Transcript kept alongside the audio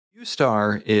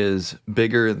Q-Star is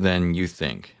bigger than you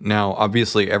think. Now,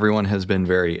 obviously, everyone has been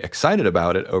very excited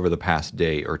about it over the past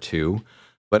day or two,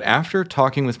 but after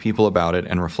talking with people about it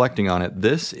and reflecting on it,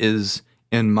 this is,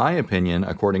 in my opinion,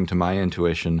 according to my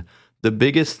intuition, the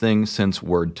biggest thing since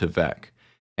Word2Vec.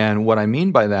 And what I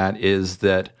mean by that is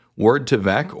that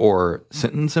Word2Vec, or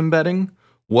sentence embedding,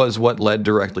 was what led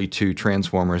directly to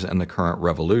transformers and the current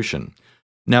revolution.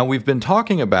 Now, we've been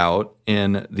talking about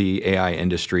in the AI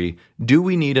industry, do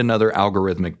we need another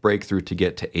algorithmic breakthrough to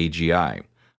get to AGI?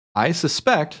 I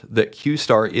suspect that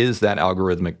Q-Star is that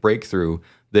algorithmic breakthrough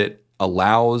that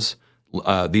allows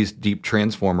these deep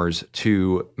transformers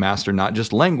to master not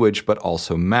just language, but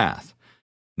also math.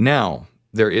 Now,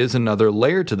 there is another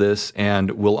layer to this, and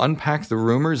we'll unpack the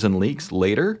rumors and leaks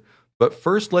later. But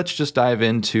first, let's just dive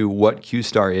into what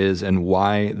Q-Star is and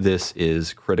why this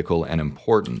is critical and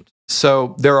important.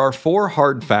 So there are 4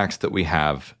 hard facts that we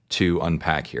have to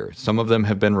unpack here. Some of them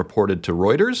have been reported to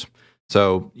Reuters,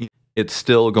 so it's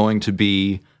still going to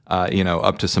be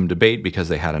up to some debate because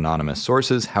they had anonymous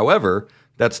sources. However,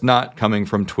 that's not coming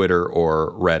from Twitter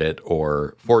or Reddit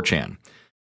or 4chan.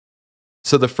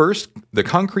 So the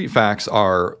concrete facts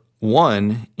are,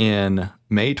 1, in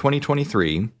May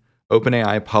 2023,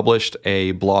 OpenAI published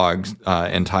a blog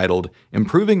entitled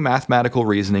Improving Mathematical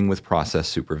Reasoning with Process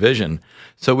Supervision.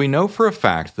 So we know for a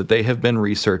fact that they have been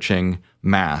researching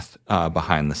math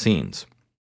behind the scenes.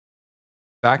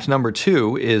 Fact number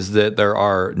 2 is that there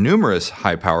are numerous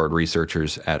high-powered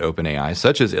researchers at OpenAI,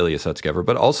 such as Ilya Sutskever,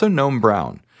 but also Noam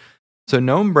Brown. So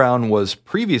Noam Brown was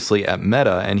previously at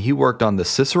Meta, and he worked on the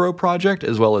Cicero project,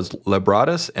 as well as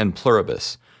Lebradas and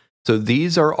Pluribus. So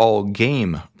these are all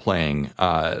game-playing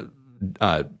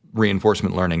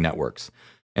reinforcement learning networks.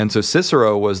 And so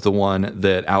Cicero was the one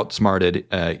that outsmarted,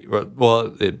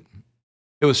 it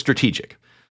was strategic.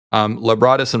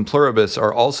 Lebradas and Pluribus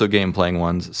are also game-playing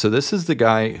ones. So this is the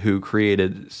guy who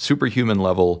created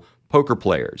superhuman-level poker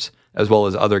players, as well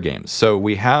as other games. So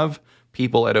we have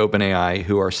people at OpenAI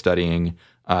who are studying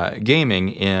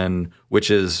gaming,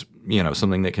 which is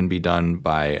something that can be done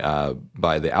by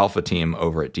the alpha team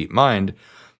over at DeepMind.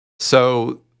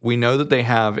 So we know that they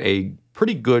have a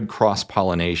pretty good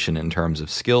cross-pollination in terms of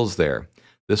skills there.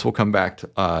 This will come back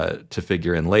to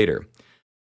figure in later.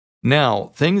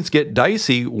 Now, things get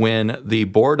dicey when the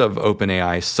board of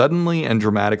OpenAI suddenly and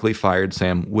dramatically fired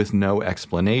Sam with no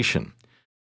explanation.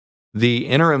 The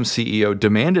interim CEO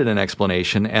demanded an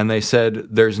explanation, and they said,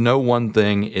 there's no one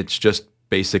thing, it's just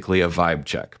basically a vibe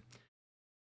check.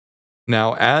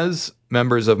 Now, as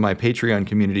members of my Patreon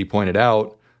community pointed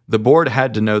out, the board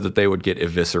had to know that they would get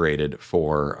eviscerated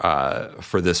for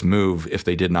this move if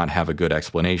they did not have a good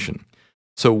explanation.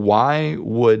 So why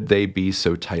would they be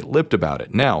so tight-lipped about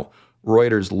it? Now,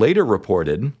 Reuters later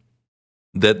reported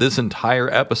that this entire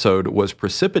episode was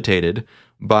precipitated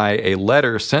by a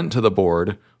letter sent to the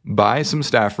board by some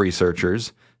staff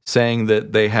researchers saying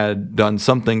that they had done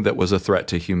something that was a threat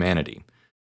to humanity.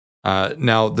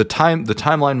 Now, the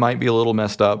timeline might be a little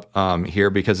messed up here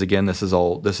because, again, this is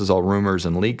all rumors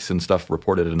and leaks and stuff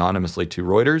reported anonymously to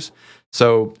Reuters.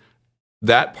 So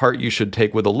that part you should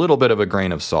take with a little bit of a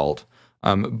grain of salt,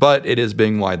 but it is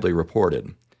being widely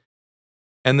reported.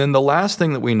 And then the last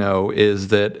thing that we know is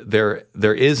that there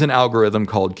is an algorithm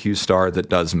called Q-Star that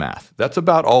does math. That's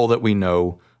about all that we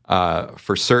know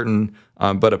for certain,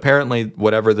 but apparently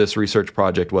whatever this research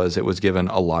project was, it was given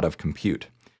a lot of compute.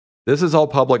 This is all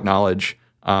public knowledge.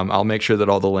 I'll make sure that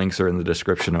all the links are in the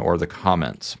description or the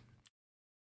comments.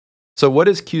 So what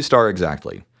is Q-Star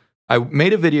exactly? I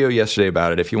made a video yesterday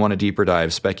about it if you want a deeper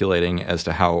dive speculating as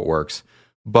to how it works.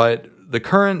 But the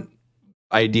current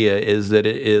idea is that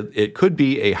it could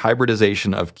be a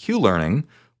hybridization of Q-learning,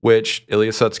 which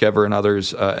Ilya Sutskever and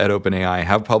others at OpenAI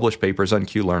have published papers on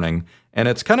Q-learning. And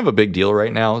it's kind of a big deal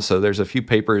right now. So there's a few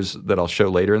papers that I'll show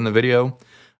later in the video.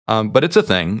 But it's a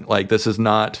thing. Like, this is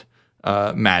not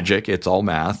magic, it's all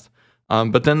math.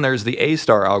 But then there's the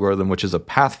A-star algorithm, which is a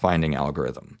pathfinding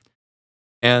algorithm.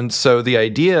 And so the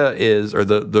idea is, or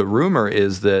the rumor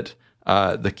is that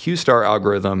the Q-star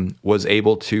algorithm was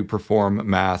able to perform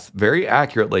math very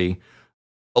accurately,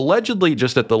 allegedly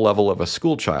just at the level of a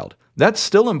school child. That's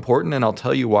still important, and I'll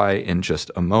tell you why in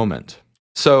just a moment.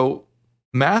 So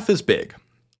math is big.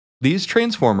 These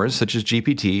transformers, such as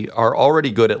GPT, are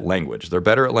already good at language. They're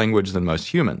better at language than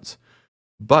most humans.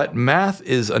 But math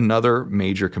is another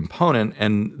major component,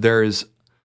 and there's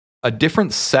a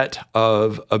different set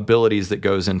of abilities that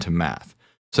goes into math.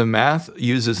 So math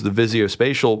uses the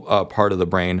visuospatial part of the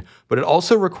brain, but it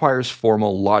also requires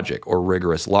formal logic or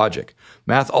rigorous logic.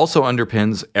 Math also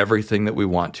underpins everything that we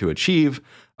want to achieve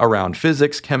around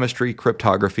physics, chemistry,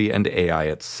 cryptography, and AI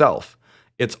itself.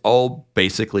 It's all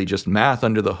basically just math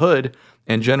under the hood,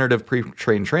 and generative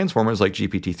pre-trained transformers like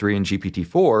GPT-3 and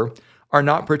GPT-4 are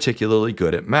not particularly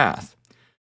good at math.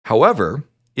 However,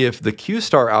 if the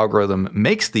Q-star algorithm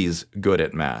makes these good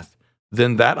at math,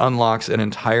 then that unlocks an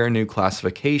entire new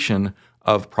classification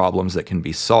of problems that can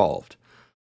be solved.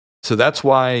 So that's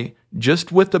why,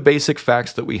 just with the basic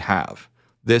facts that we have,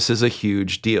 this is a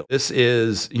huge deal. This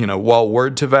is, while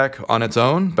Word2Vec on its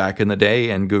own, back in the day,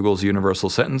 and Google's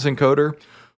Universal Sentence Encoder,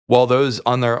 while those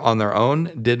on their own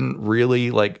didn't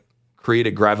really create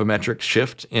a gravimetric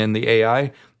shift in the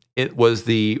AI, it was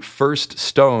the first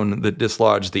stone that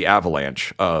dislodged the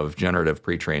avalanche of generative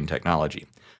pre-trained technology.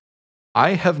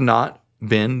 I have not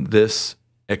been this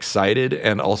excited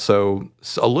and also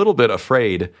a little bit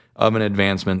afraid of an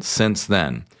advancement since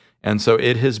then. And so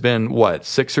it has been,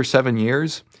 6 or 7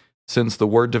 years since the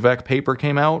Word2Vec paper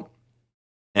came out?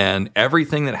 And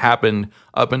everything that happened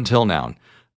up until now,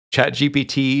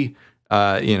 ChatGPT,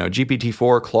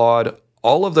 GPT-4, Claude,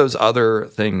 all of those other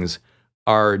things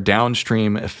are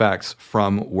downstream effects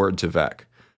from Word2Vec.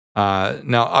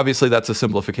 Now, obviously, that's a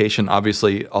simplification.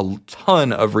 Obviously, a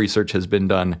ton of research has been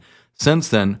done since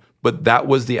then, but that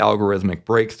was the algorithmic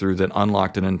breakthrough that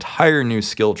unlocked an entire new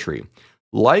skill tree.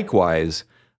 Likewise,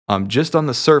 just on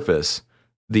the surface,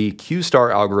 the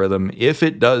Q-star algorithm, if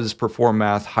it does perform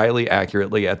math highly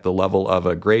accurately at the level of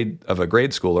a grade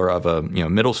schooler, of a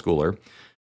middle schooler,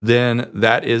 then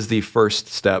that is the first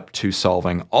step to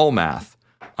solving all math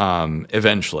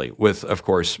eventually, with, of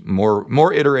course,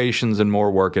 more iterations and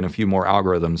more work and a few more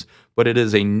algorithms. But it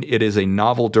is a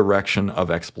novel direction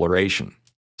of exploration.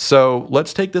 So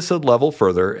let's take this a level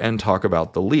further and talk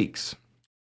about the leaks.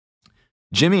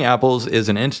 Jimmy Apples is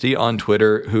an entity on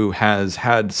Twitter who has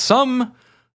had some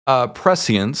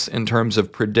prescience in terms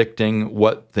of predicting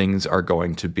what things are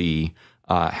going to be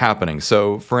happening.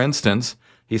 So, for instance,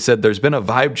 he said there's been a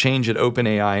vibe change at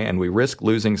OpenAI and we risk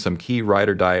losing some key ride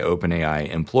or die OpenAI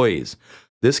employees.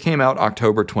 This came out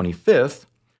October 25th,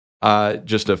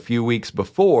 just a few weeks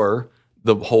before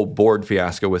the whole board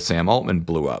fiasco with Sam Altman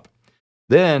blew up.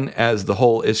 Then, as the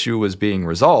whole issue was being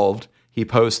resolved, he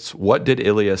posts, "What did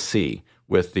Ilya see?"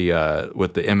 with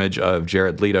the image of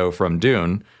Jared Leto from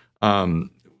Dune,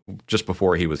 just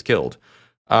before he was killed.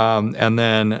 And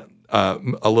then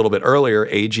a little bit earlier,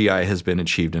 AGI has been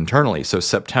achieved internally. So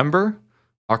September,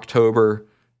 October,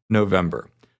 November.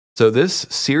 So this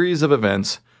series of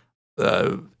events,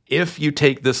 if you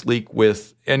take this leak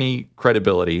with any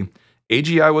credibility,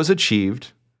 AGI was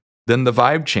achieved. Then the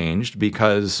vibe changed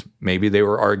because maybe they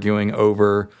were arguing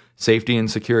over safety and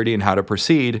security and how to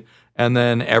proceed. And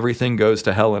then everything goes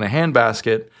to hell in a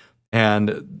handbasket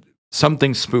and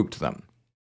something spooked them.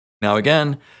 Now,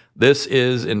 again, this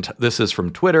is from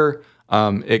Twitter.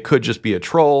 It could just be a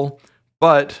troll,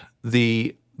 but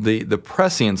the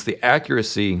prescience, the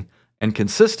accuracy, and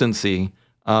consistency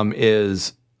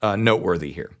is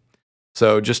noteworthy here.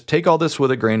 So just take all this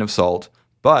with a grain of salt.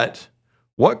 But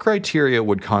what criteria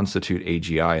would constitute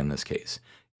AGI in this case?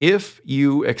 If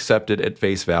you accept it at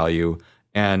face value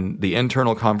and the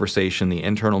internal conversation, the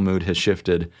internal mood has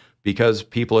shifted because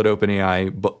people at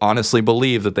OpenAI honestly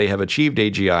believe that they have achieved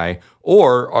AGI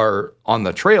or are on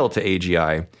the trail to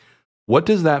AGI, what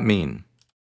does that mean?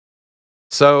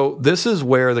 So this is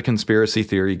where the conspiracy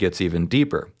theory gets even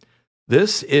deeper.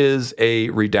 This is a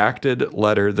redacted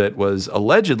letter that was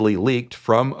allegedly leaked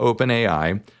from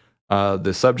OpenAI.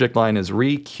 The subject line is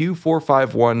re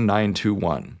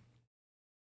Q451921.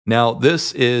 Now,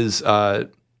 this is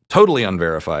totally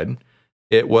unverified.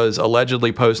 It was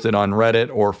allegedly posted on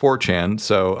Reddit or 4chan.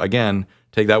 So again,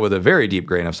 take that with a very deep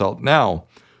grain of salt. Now,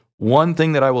 one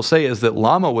thing that I will say is that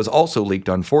Llama was also leaked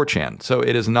on 4chan. So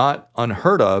it is not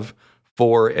unheard of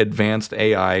for advanced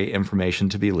AI information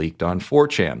to be leaked on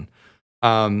 4chan.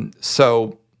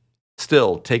 So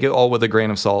still, take it all with a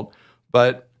grain of salt.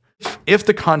 But if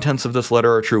the contents of this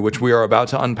letter are true, which we are about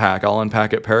to unpack, I'll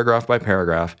unpack it paragraph by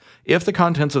paragraph. If the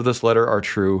contents of this letter are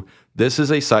true, this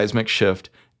is a seismic shift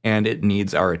and it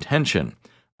needs our attention.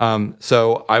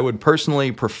 So I would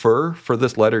personally prefer for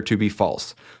this letter to be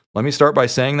false. Let me start by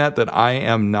saying that I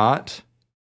am not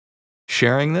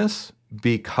sharing this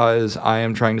because I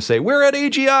am trying to say, we're at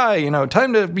AGI,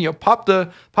 time to pop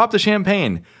the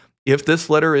champagne. If this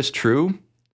letter is true,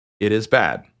 it is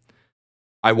bad.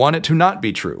 I want it to not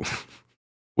be true,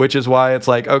 which is why it's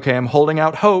like, okay, I'm holding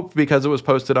out hope because it was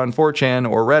posted on 4chan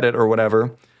or Reddit or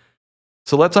whatever.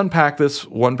 So let's unpack this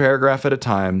one paragraph at a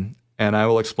time, and I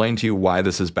will explain to you why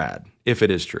this is bad, if it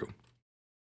is true.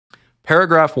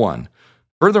 Paragraph 1.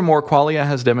 Furthermore, Qualia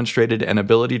has demonstrated an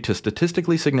ability to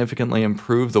statistically significantly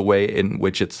improve the way in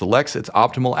which it selects its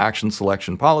optimal action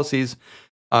selection policies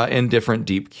in different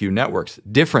deep Q networks,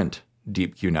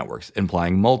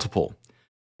 implying multiple.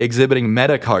 Exhibiting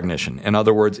metacognition. In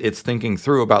other words, it's thinking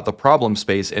through about the problem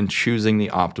space and choosing the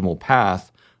optimal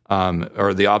path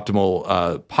or the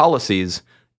optimal policies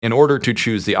in order to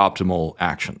choose the optimal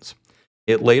actions.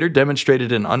 It later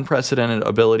demonstrated an unprecedented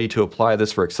ability to apply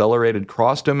this for accelerated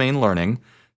cross-domain learning.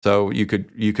 So you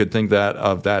could think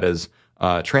of that as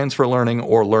transfer learning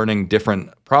or learning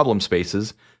different problem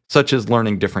spaces, such as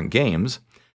learning different games,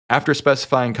 after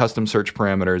specifying custom search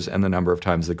parameters and the number of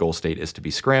times the goal state is to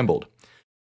be scrambled.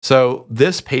 So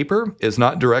this paper is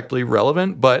not directly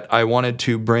relevant, but I wanted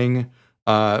to bring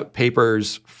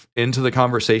papers into the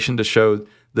conversation to show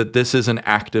that this is an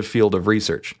active field of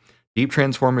research. Deep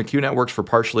transformer Q networks for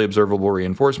partially observable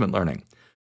reinforcement learning.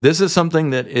 This is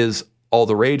something that is all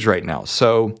the rage right now.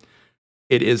 So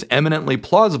it is eminently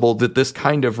plausible that this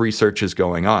kind of research is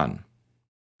going on.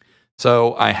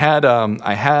 So I had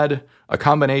a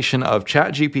combination of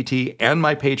ChatGPT and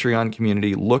my Patreon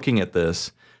community looking at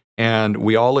this, and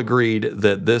we all agreed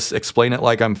that this Explain It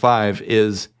Like I'm 5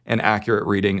 is an accurate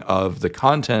reading of the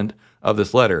content of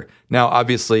this letter. Now,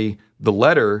 obviously, the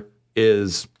letter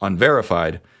is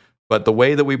unverified, but the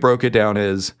way that we broke it down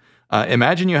is,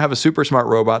 imagine you have a super smart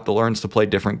robot that learns to play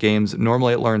different games.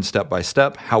 Normally, it learns step by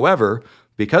step. However,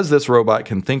 because this robot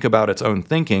can think about its own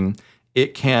thinking,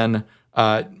 it can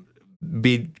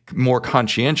be more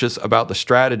conscientious about the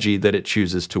strategy that it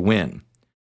chooses to win.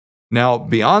 Now,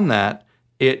 beyond that,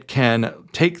 it can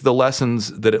take the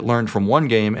lessons that it learned from one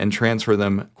game and transfer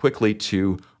them quickly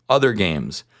to other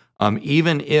games,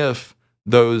 even if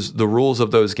the rules of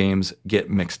those games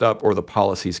get mixed up or the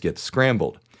policies get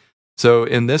scrambled. So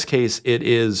in this case, it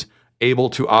is able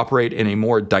to operate in a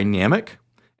more dynamic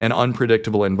and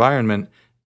unpredictable environment,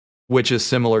 which is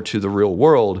similar to the real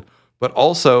world, but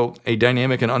also a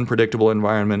dynamic and unpredictable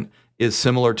environment is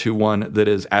similar to one that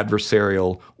is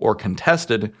adversarial or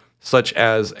contested, such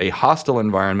as a hostile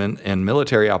environment in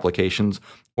military applications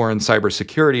or in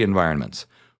cybersecurity environments.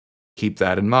 Keep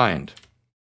that in mind.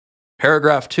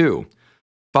 Paragraph 2.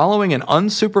 Following an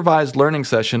unsupervised learning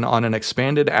session on an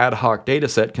expanded ad hoc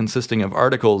dataset consisting of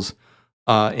articles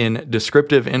in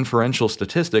descriptive inferential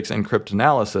statistics and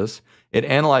cryptanalysis, it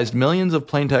analyzed millions of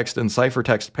plaintext and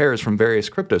ciphertext pairs from various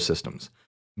crypto systems.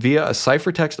 Via a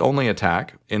ciphertext-only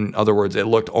attack, in other words, it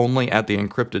looked only at the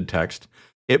encrypted text,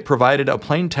 it provided a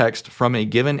plain text from a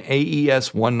given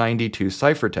AES 192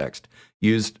 ciphertext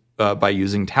used by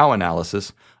using tau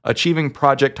analysis, achieving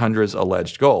Project Tundra's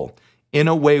alleged goal, in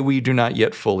a way we do not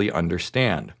yet fully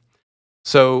understand.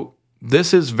 So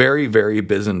this is very, very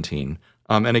Byzantine.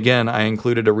 And again, I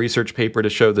included a research paper to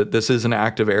show that this is an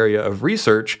active area of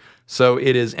research, so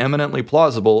it is eminently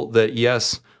plausible that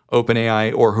yes,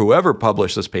 OpenAI or whoever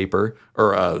published this paper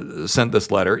or sent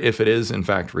this letter, if it is in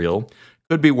fact real,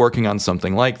 could be working on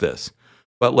something like this.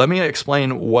 But let me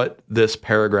explain what this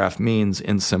paragraph means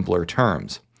in simpler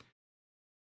terms.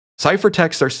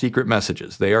 Ciphertexts are secret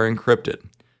messages. They are encrypted.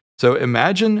 So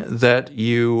imagine that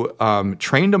you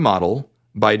trained a model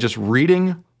by just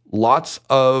reading lots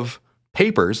of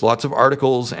papers, lots of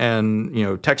articles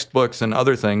and textbooks and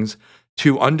other things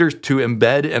to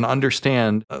embed and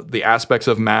understand the aspects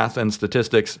of math and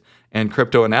statistics and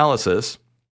crypto analysis.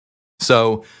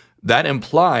 So that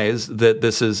implies that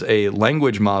this is a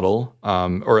language model,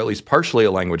 or at least partially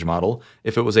a language model,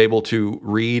 if it was able to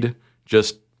read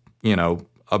just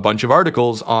a bunch of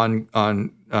articles on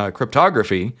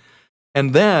cryptography.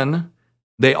 And then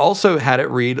they also had it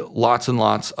read lots and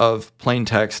lots of plain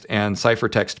text and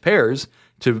ciphertext pairs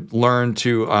to learn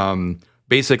to,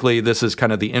 basically this is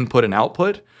kind of the input and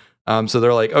output. So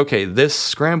they're like, okay, this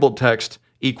scrambled text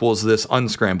equals this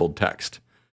unscrambled text.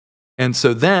 And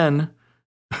so then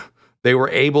they were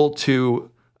able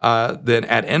to, then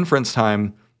at inference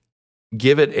time,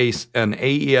 give it an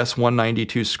AES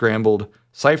 192 scrambled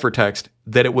ciphertext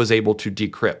that it was able to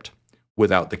decrypt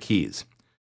without the keys.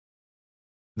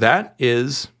 That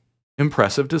is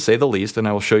impressive to say the least, and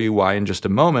I will show you why in just a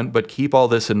moment, but keep all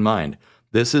this in mind.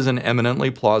 This is an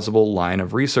eminently plausible line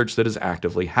of research that is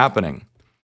actively happening.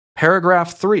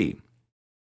 Paragraph 3.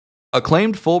 A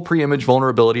claimed full preimage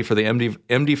vulnerability for the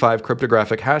MD5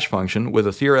 cryptographic hash function with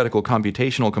a theoretical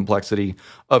computational complexity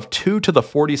of 2 to the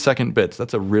 42nd bits,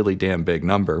 that's a really damn big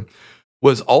number,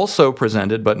 was also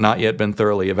presented but not yet been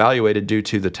thoroughly evaluated due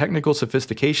to the technical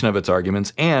sophistication of its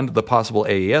arguments and the possible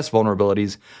AES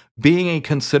vulnerabilities being a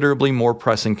considerably more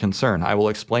pressing concern. I will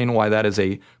explain why that is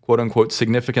a quote-unquote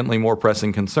significantly more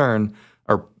pressing concern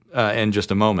in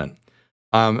just a moment.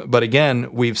 But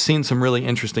again, we've seen some really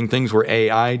interesting things where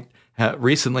AI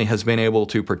recently has been able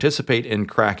to participate in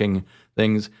cracking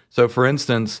things. So for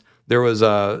instance, there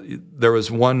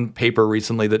was one paper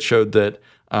recently that showed that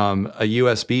a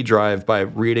USB drive, by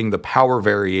reading the power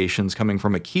variations coming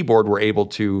from a keyboard, were able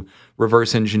to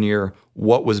reverse engineer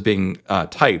what was being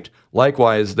typed.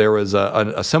 Likewise, there was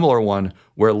a similar one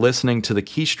where listening to the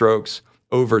keystrokes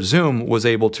over Zoom was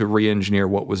able to re-engineer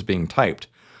what was being typed.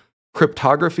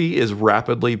 Cryptography is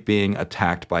rapidly being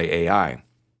attacked by AI.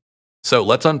 So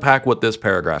let's unpack what this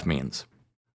paragraph means.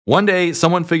 One day,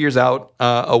 someone figures out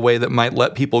a way that might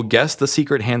let people guess the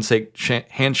secret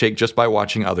handshake just by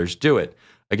watching others do it.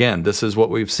 Again, this is what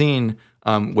we've seen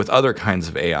with other kinds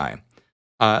of AI.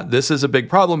 This is a big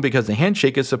problem because the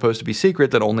handshake is supposed to be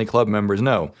secret that only club members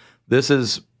know. This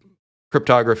is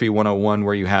cryptography 101,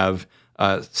 where you have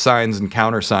signs and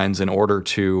countersigns in order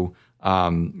to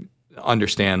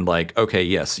understand, like, okay,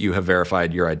 yes, you have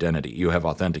verified your identity, you have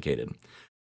authenticated.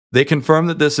 They confirm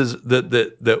that this is that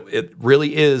it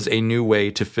really is a new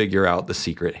way to figure out the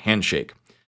secret handshake.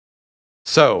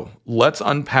 So let's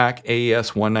unpack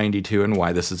AES 192 and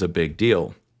why this is a big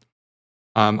deal.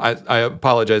 I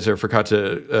apologize, I forgot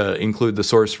to include the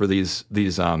source for these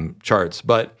charts,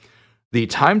 but the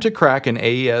time to crack an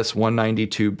AES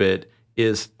 192 bit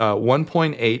is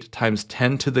 1.8 times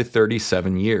 10 to the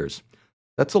 37 years.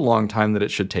 That's a long time that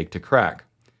it should take to crack.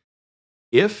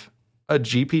 If a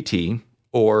GPT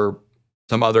or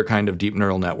some other kind of deep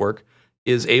neural network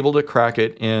is able to crack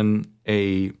it in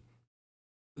a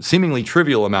seemingly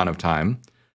trivial amount of time,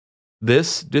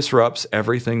 this disrupts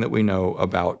everything that we know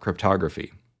about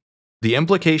cryptography. The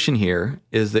implication here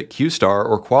is that Q-star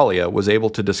or Qualia was able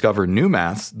to discover new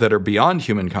maths that are beyond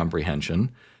human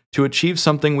comprehension to achieve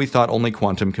something we thought only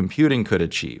quantum computing could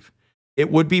achieve.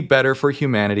 It would be better for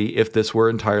humanity if this were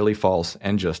entirely false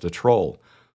and just a troll.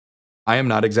 I am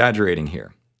not exaggerating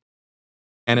here.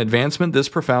 An advancement this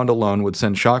profound alone would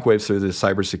send shockwaves through the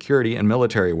cybersecurity and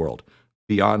military world.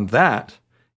 Beyond that,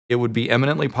 it would be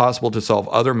eminently possible to solve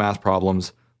other math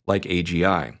problems like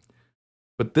AGI.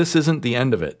 But this isn't the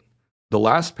end of it. The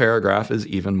last paragraph is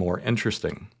even more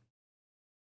interesting.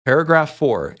 Paragraph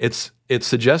 4, it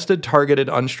suggested targeted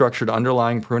unstructured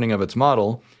underlying pruning of its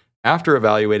model after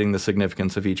evaluating the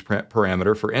significance of each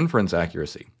parameter for inference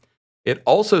accuracy. It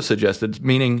also suggested,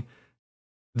 meaning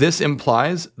this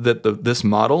implies that this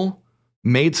model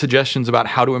made suggestions about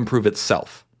how to improve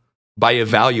itself by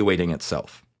evaluating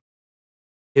itself.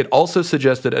 It also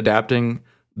suggested adapting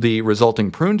the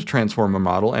resulting pruned transformer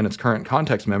model and its current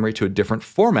context memory to a different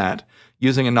format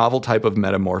using a novel type of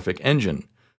metamorphic engine.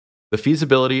 The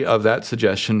feasibility of that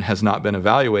suggestion has not been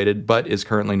evaluated, but is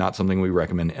currently not something we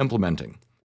recommend implementing.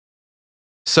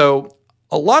 So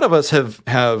a lot of us have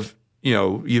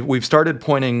we've started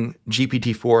pointing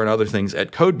GPT-4 and other things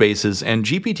at code bases, and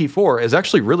GPT-4 is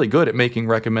actually really good at making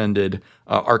recommended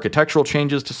architectural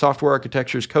changes to software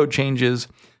architectures, code changes,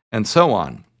 and so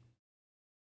on.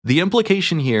 The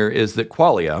implication here is that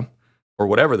Qualia, or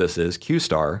whatever this is,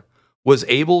 Q-star, was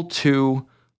able to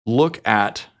look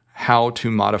at how to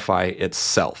modify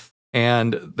itself.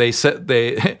 And they said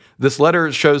this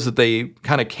letter shows that they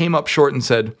kind of came up short and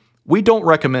said, we don't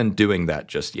recommend doing that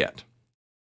just yet.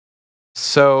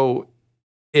 So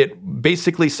it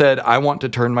basically said, I want to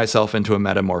turn myself into a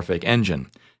metamorphic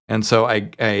engine. And so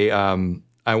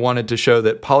I wanted to show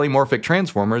that polymorphic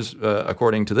transformers,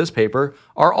 according to this paper,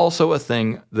 are also a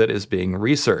thing that is being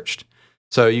researched.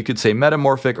 So you could say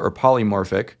metamorphic or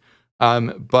polymorphic,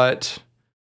 but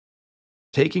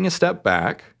taking a step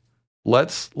back,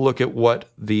 let's look at what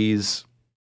these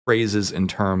phrases and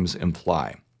terms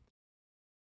imply.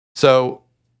 So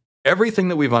everything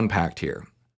that we've unpacked here,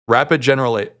 rapid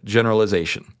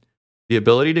generalization, the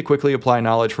ability to quickly apply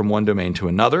knowledge from one domain to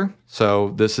another. So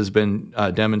this has been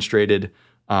demonstrated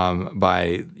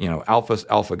by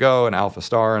AlphaGo and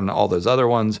AlphaStar and all those other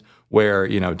ones, where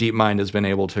DeepMind has been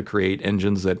able to create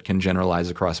engines that can generalize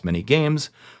across many games.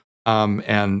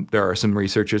 And there are some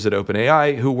researchers at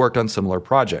OpenAI who worked on similar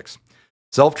projects.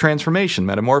 Self-transformation,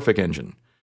 metamorphic engine.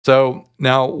 So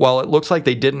now, while it looks like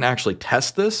they didn't actually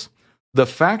test this, the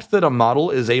fact that a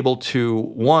model is able to,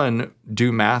 one,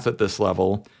 do math at this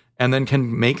level and then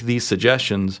can make these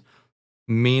suggestions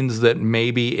means that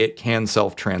maybe it can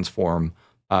self-transform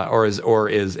or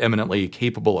is eminently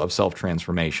capable of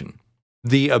self-transformation.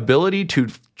 The ability to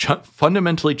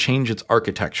fundamentally change its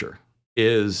architecture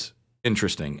is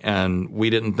interesting, and we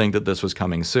didn't think that this was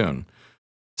coming soon.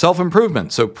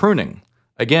 Self-improvement, so pruning.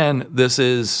 Again, this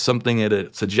is something that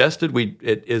it suggested.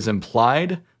 It is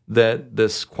implied that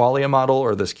this Qualia model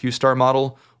or this Q-star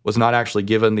model was not actually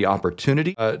given the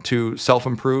opportunity to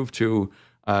self-improve, to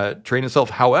train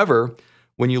itself. However,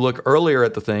 when you look earlier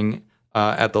at the thing,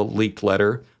 at the leaked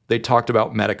letter, they talked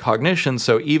about metacognition.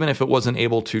 So even if it wasn't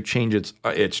able to change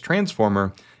its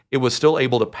transformer, it was still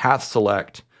able to path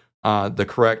select the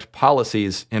correct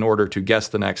policies in order to guess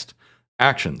the next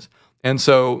actions. And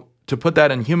so to put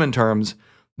that in human terms,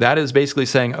 that is basically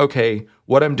saying, okay,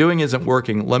 what I'm doing isn't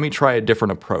working. Let me try a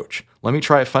different approach. Let me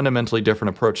try a fundamentally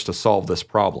different approach to solve this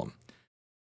problem.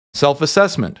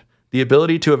 Self-assessment, the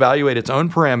ability to evaluate its own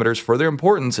parameters for their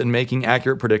importance in making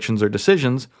accurate predictions or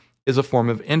decisions, is a form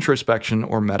of introspection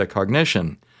or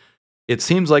metacognition. It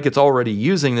seems like it's already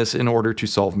using this in order to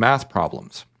solve math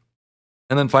problems.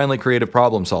 And then finally, creative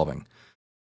problem solving.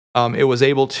 It was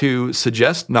able to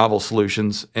suggest novel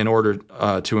solutions in order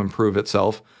to improve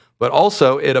itself, but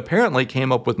also it apparently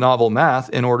came up with novel math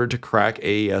in order to crack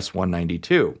AES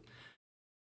 192.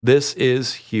 This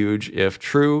is huge if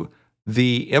true.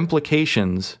 The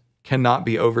implications cannot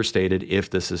be overstated if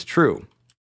this is true.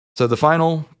 So the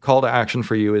final call to action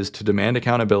for you is to demand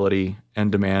accountability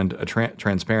and demand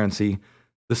transparency.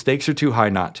 The stakes are too high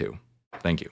not to. Thank you.